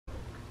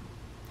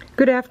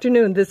Good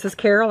afternoon, this is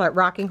Carol at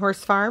Rocking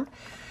Horse Farm.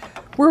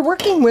 We're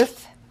working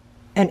with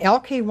an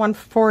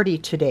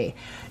LK140 today.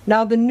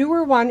 Now the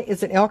newer one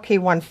is an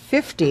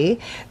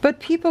LK150, but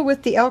people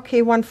with the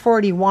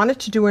LK140 wanted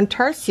to do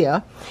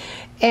Intarsia,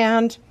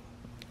 and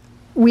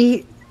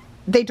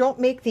they don't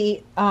make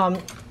the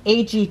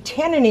AG10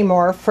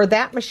 anymore for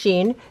that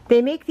machine.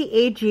 They make the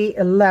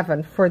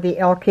AG11 for the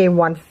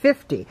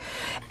LK150,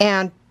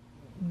 and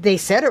they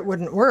said it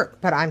wouldn't work,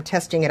 but I'm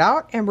testing it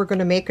out and we're going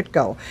to make it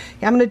go.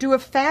 I'm going to do a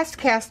fast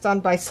cast on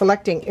by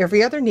selecting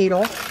every other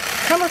needle,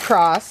 come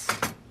across,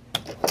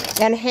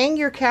 and hang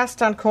your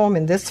cast on comb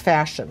in this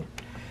fashion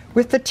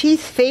with the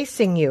teeth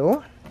facing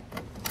you.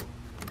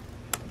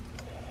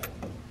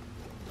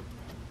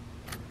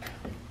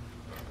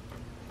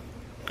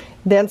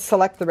 Then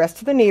select the rest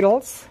of the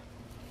needles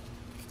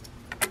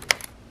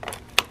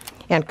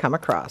and come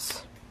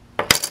across.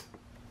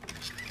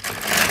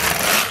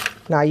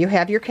 Now you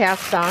have your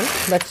cast on.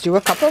 Let's do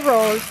a couple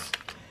rows.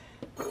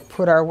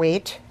 Put our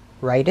weight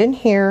right in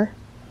here.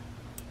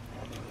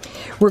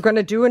 We're going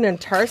to do an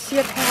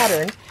Intarsia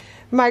pattern.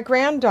 My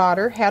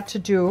granddaughter had to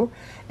do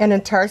an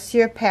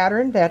Intarsia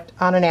pattern that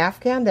on an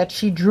Afghan that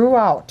she drew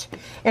out,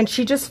 and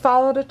she just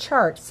followed a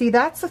chart. See,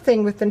 that's the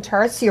thing with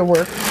Intarsia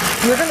work.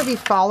 You're going to be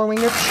following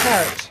a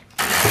chart.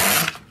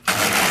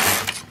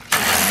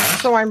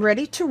 So I'm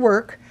ready to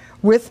work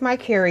with my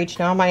carriage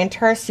now, my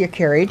Intarsia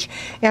carriage,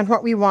 and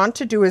what we want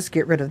to do is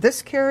get rid of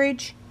this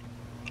carriage,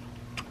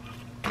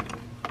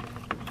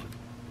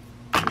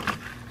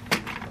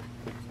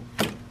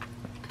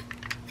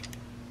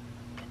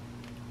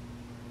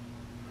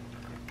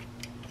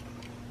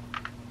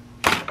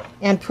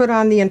 and put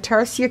on the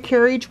Intarsia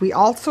carriage. We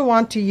also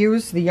want to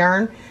use the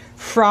yarn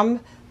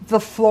from the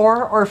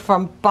floor or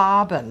from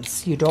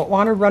bobbins. You don't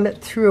want to run it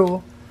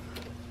through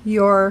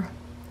your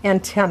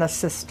antenna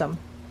system.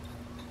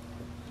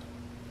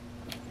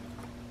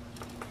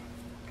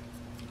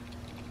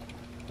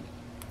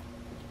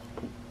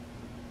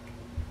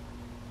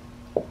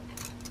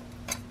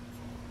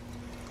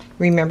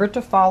 Remember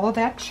to follow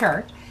that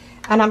chart,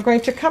 and I'm going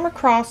to come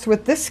across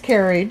with this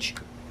carriage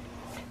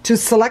to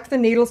select the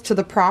needles to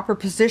the proper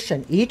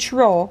position. Each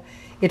row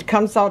it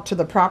comes out to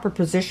the proper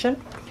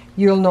position.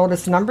 You'll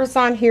notice numbers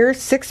on here,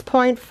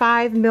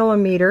 6.5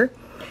 millimeter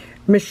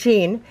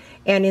machine,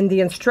 and in the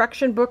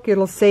instruction book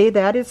it'll say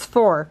that is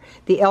for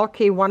the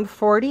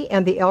LK140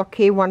 and the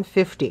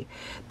LK150.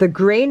 The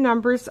gray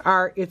numbers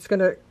are, it's going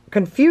to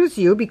confuse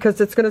you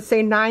because it's going to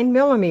say 9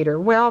 millimeter.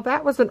 Well,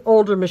 that was an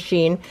older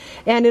machine,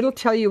 and it'll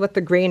tell you what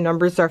the gray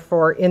numbers are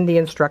for in the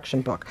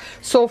instruction book.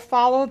 So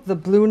follow the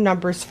blue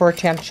numbers for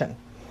tension.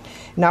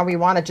 Now we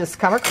want to just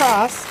come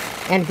across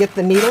and get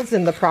the needles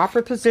in the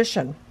proper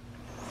position.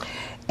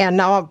 And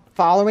now I'm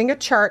following a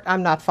chart.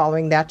 I'm not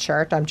following that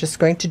chart. I'm just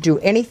going to do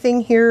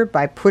anything here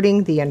by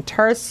putting the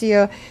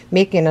Intarsia,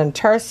 making an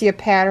Intarsia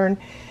pattern.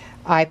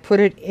 I put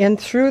it in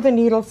through the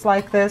needles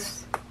like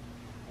this.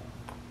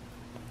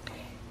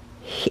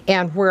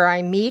 And where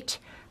I meet,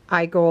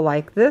 I go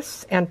like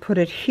this and put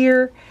it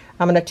here.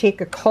 I'm going to take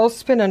a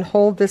clothespin and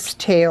hold this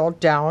tail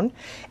down.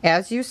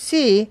 As you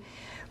see,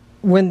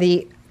 when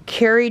the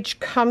carriage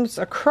comes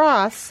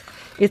across,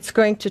 it's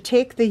going to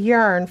take the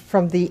yarn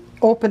from the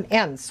open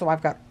ends. So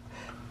I've got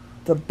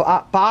the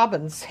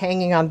bobbins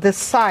hanging on this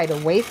side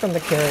away from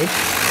the carriage.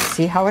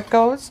 See how it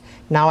goes?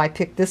 Now I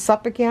pick this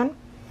up again,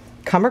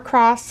 come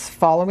across,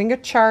 following a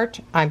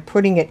chart. I'm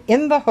putting it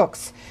in the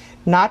hooks.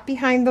 Not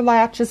behind the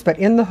latches, but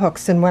in the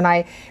hooks. And when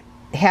I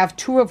have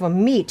two of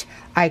them meet,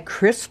 I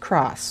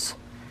crisscross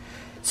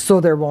so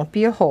there won't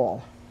be a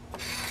hole.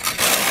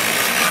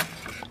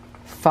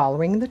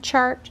 Following the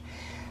chart,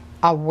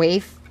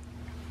 away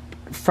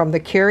from the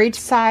carriage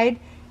side,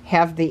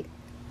 have the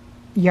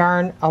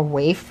yarn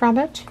away from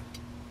it,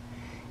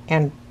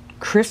 and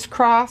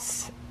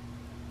crisscross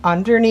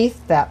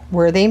underneath that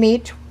where they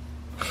meet.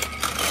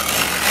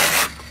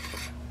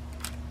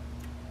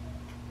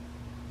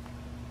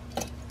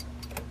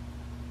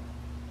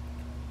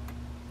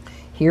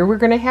 Here we're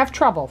going to have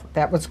trouble.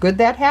 That was good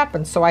that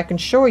happened, so I can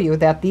show you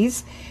that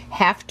these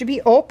have to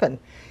be open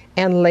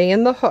and lay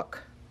in the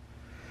hook.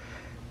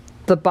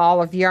 The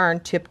ball of yarn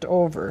tipped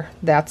over.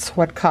 That's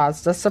what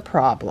caused us a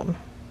problem.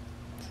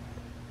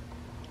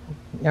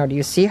 Now do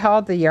you see how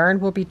the yarn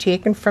will be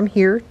taken from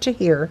here to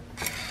here?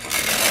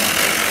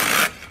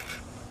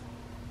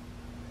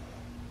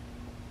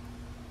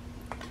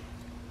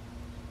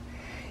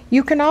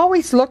 You can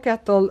always look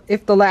at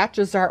if the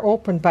latches are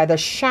open by the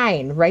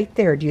shine right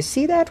there. Do you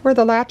see that where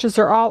the latches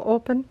are all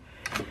open?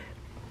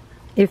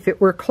 If it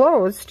were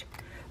closed,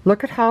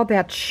 look at how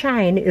that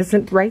shine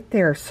isn't right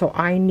there. So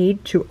I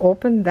need to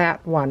open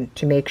that one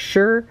to make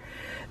sure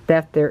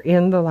that they're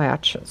in the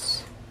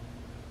latches.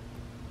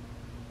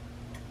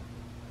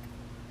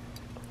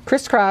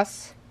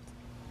 Crisscross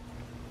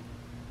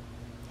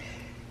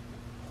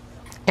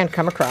and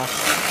come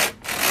across.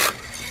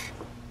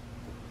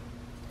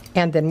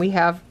 And then we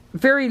have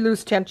very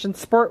loose tension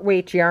sport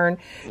weight yarn,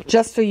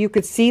 just so you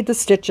could see the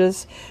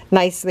stitches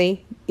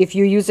nicely. If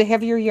you use a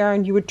heavier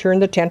yarn, you would turn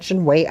the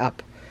tension way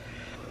up.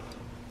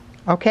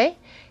 Okay?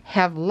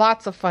 Have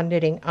lots of fun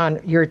knitting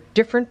on your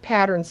different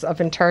patterns of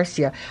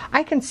Intarsia.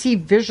 I can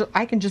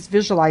just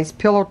visualize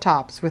pillow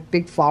tops with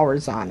big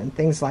flowers on and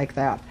things like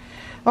that.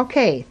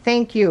 Okay,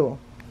 thank you.